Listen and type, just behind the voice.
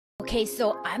Okay,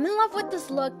 so I'm in love with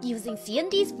this look using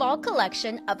CND's Fall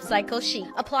Collection Upcycle Sheet.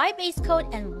 Apply base coat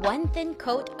and one thin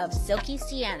coat of Silky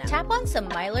Sienna. Tap on some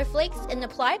mylar flakes and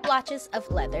apply blotches of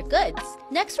leather goods.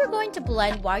 Next, we're going to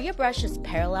blend while your brush is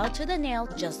parallel to the nail,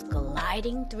 just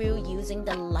gliding through using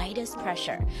the lightest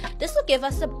pressure. This will give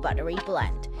us a buttery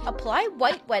blend. Apply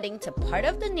white wetting to part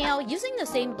of the nail using the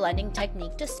same blending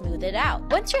technique to smooth it out.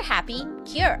 Once you're happy,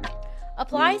 cure.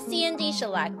 Apply CND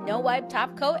Shellac No Wipe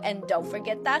Top Coat and don't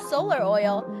forget that solar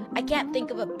oil. I can't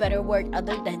think of a better word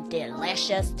other than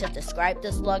delicious to describe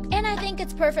this look, and I think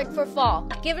it's perfect for fall.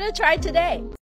 Give it a try today.